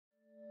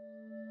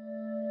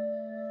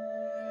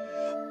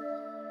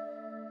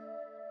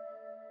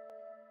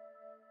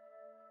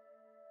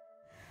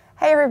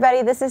Hi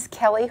everybody, this is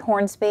Kelly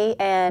Hornsby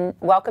and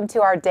welcome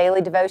to our daily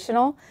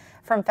devotional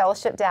from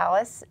Fellowship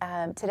Dallas.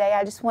 Today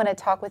I just want to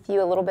talk with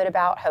you a little bit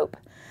about hope.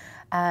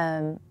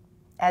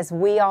 As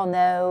we all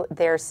know,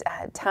 there's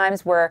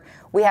times where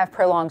we have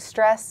prolonged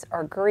stress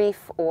or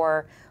grief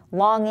or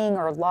longing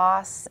or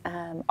loss.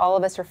 All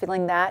of us are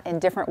feeling that in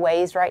different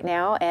ways right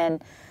now,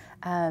 and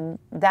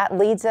that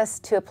leads us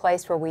to a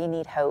place where we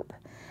need hope.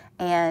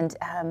 And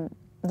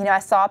I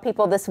saw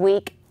people this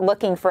week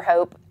looking for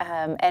hope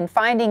and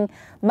finding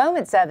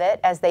moments of it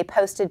as they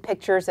posted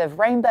pictures of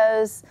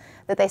rainbows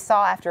that they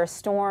saw after a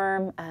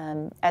storm,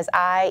 as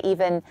I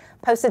even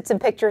posted some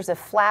pictures of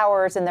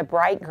flowers in the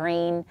bright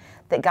green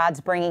that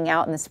God's bringing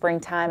out in the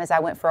springtime as I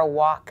went for a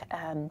walk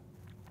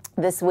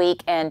this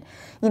week. And,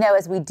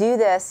 as we do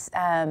this,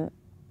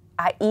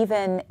 I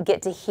even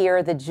get to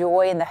hear the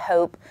joy and the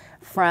hope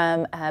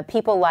from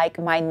people like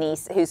my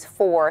niece, who's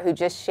 4, who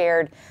just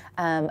shared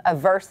a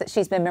verse that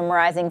she's been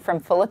memorizing from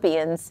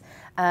Philippians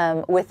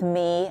with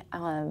me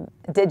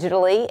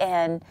digitally,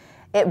 and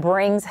it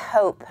brings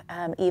hope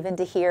even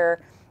to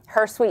hear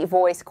her sweet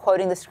voice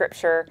quoting the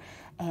scripture.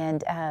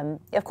 And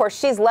of course,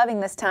 she's loving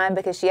this time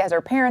because she has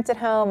her parents at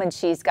home and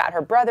she's got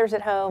her brothers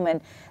at home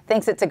and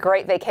thinks it's a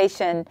great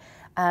vacation.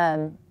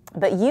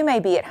 But you may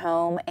be at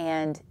home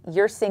and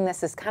you're seeing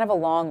this as kind of a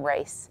long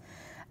race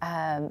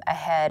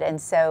ahead.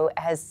 And so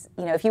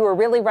if you were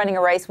really running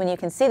a race when you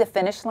can see the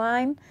finish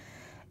line,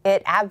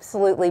 it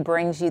absolutely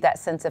brings you that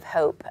sense of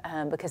hope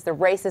because the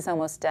race is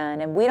almost done.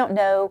 And we don't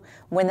know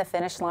when the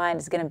finish line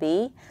is going to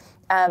be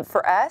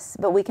for us,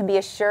 but we can be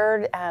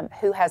assured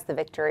who has the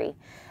victory.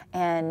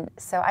 And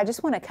so I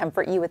just want to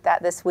comfort you with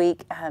that this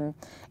week.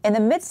 In the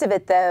midst of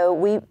it, though,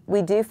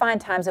 we do find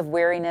times of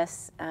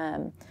weariness,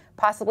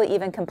 possibly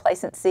even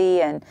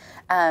complacency, and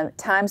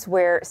times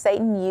where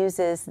Satan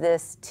uses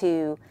this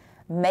to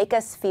make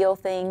us feel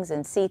things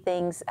and see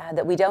things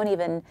that we don't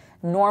even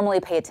normally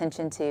pay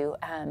attention to.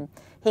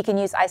 He can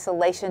use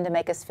isolation to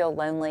make us feel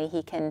lonely.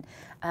 He can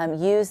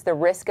use the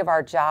risk of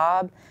our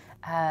job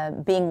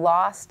being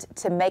lost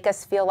to make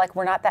us feel like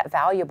we're not that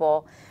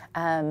valuable.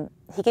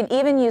 He can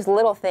even use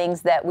little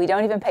things that we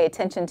don't even pay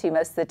attention to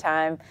most of the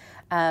time.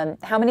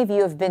 How many of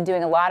you have been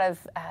doing a lot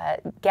of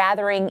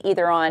gathering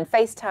either on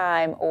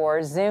FaceTime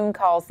or Zoom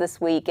calls this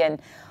week,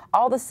 and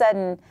all of a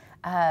sudden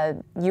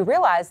you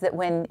realize that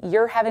when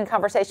you're having a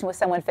conversation with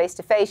someone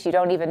face-to-face, you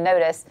don't even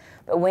notice,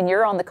 but when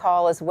you're on the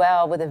call as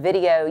well with a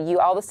video, you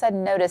all of a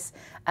sudden notice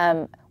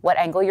what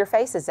angle your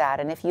face is at,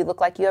 and if you look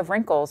like you have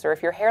wrinkles, or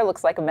if your hair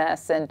looks like a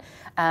mess, and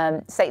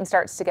Satan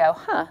starts to go,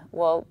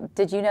 well,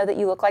 did you know that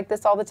you look like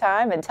this all the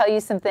time? And tell you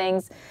some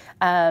things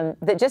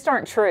that just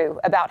aren't true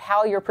about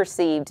how you're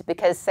perceived,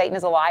 because Satan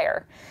is a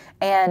liar.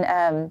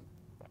 And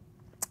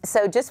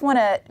so just want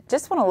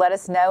to let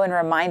us know and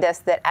remind us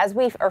that as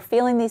we are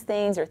feeling these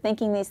things or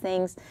thinking these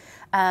things,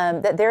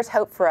 that there's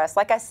hope for us.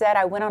 Like I said,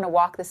 I went on a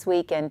walk this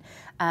week, and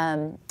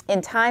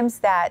in times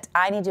that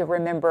I need to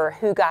remember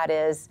who God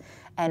is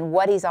and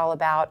what He's all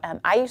about,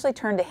 I usually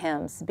turn to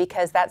hymns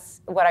because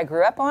that's what I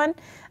grew up on,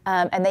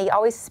 and they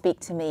always speak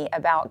to me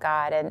about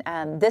God.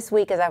 And this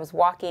week as I was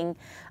walking,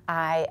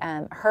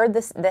 I heard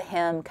the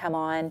hymn come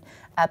on,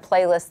 a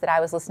playlist that I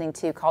was listening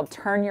to called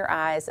Turn Your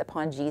Eyes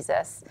Upon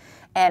Jesus.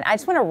 And I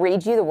just want to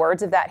read you the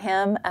words of that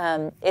hymn.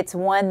 It's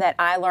one that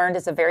I learned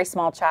as a very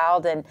small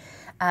child, and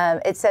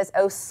it says,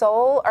 "O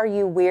soul, are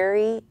you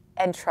weary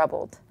and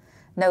troubled?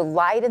 No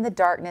light in the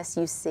darkness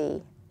you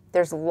see.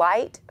 There's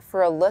light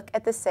for a look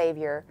at the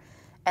Savior,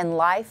 and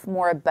life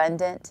more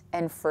abundant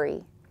and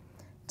free.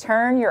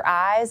 Turn your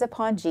eyes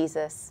upon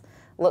Jesus,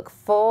 look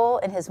full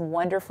in His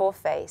wonderful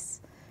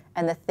face,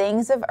 and the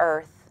things of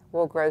earth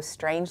will grow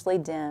strangely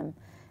dim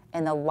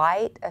in the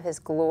light of His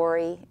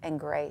glory and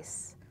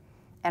grace."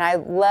 And I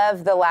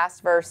love the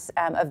last verse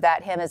of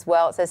that hymn as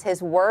well. It says,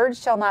 "His word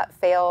shall not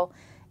fail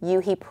you,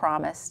 He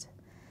promised.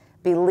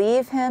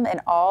 Believe Him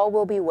and all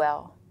will be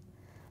well.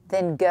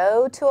 Then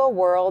go to a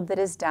world that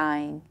is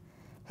dying,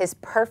 His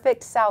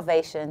perfect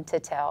salvation to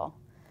tell."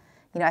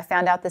 I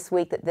found out this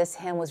week that this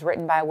hymn was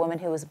written by a woman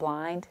who was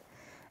blind,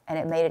 and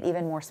it made it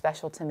even more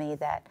special to me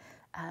that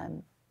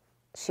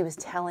she was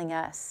telling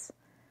us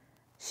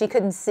she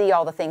couldn't see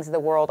all the things of the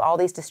world, all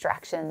these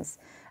distractions,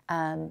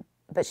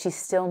 but she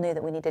still knew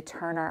that we need to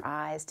turn our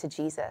eyes to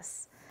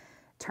Jesus,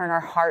 turn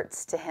our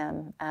hearts to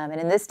Him. And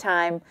in this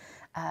time,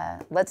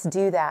 let's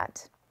do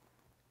that.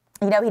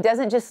 He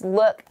doesn't just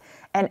look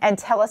and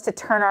tell us to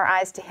turn our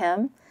eyes to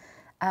Him.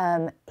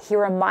 He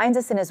reminds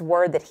us in His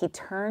Word that He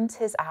turns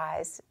His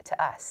eyes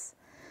to us.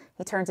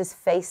 He turns His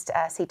face to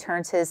us. He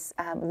turns His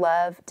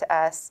love to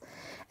us.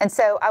 And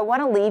so I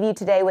want to leave you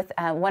today with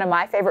one of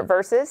my favorite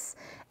verses.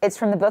 It's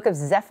from the book of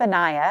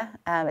Zephaniah.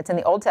 It's in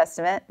the Old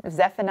Testament,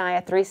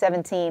 Zephaniah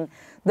 3:17.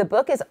 The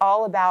book is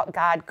all about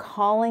God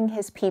calling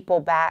His people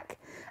back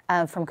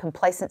from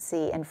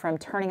complacency and from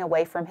turning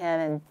away from Him.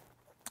 And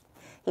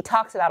He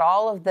talks about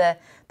all of the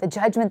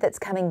judgment that's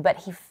coming, but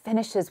He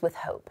finishes with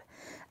hope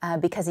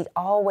because He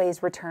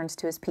always returns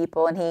to His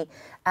people. And He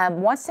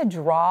wants to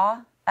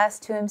draw us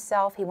to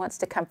Himself. He wants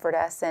to comfort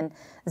us. And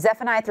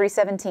Zephaniah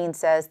 3:17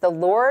 says, "The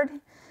Lord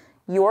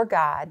Your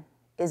God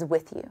is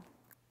with you.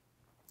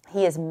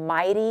 He is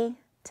mighty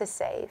to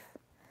save.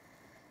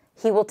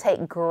 He will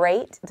take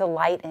great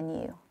delight in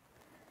you.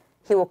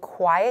 He will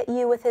quiet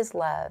you with his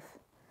love.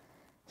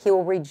 He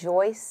will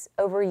rejoice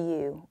over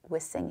you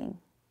with singing.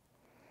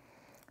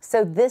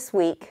 So this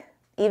week,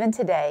 even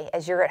today,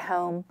 as you're at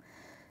home,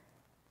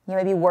 you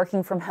may be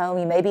working from home,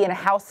 you may be in a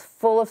house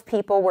full of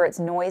people where it's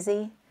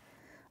noisy,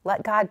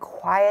 let God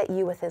quiet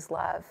you with his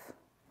love.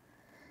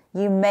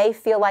 You may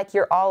feel like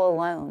you're all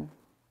alone.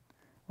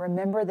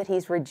 Remember that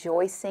he's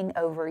rejoicing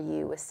over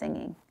you with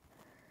singing.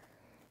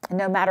 And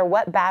no matter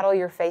what battle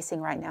you're facing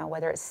right now,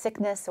 whether it's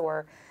sickness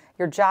or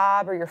your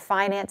job or your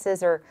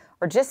finances or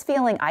just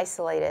feeling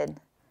isolated,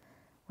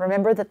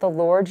 remember that the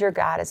Lord your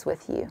God is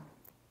with you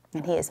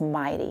and he is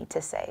mighty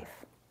to save.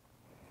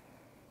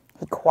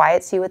 He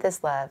quiets you with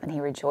his love and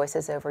he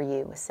rejoices over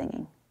you with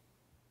singing.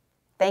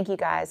 Thank you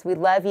guys. We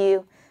love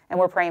you and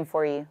we're praying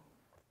for you.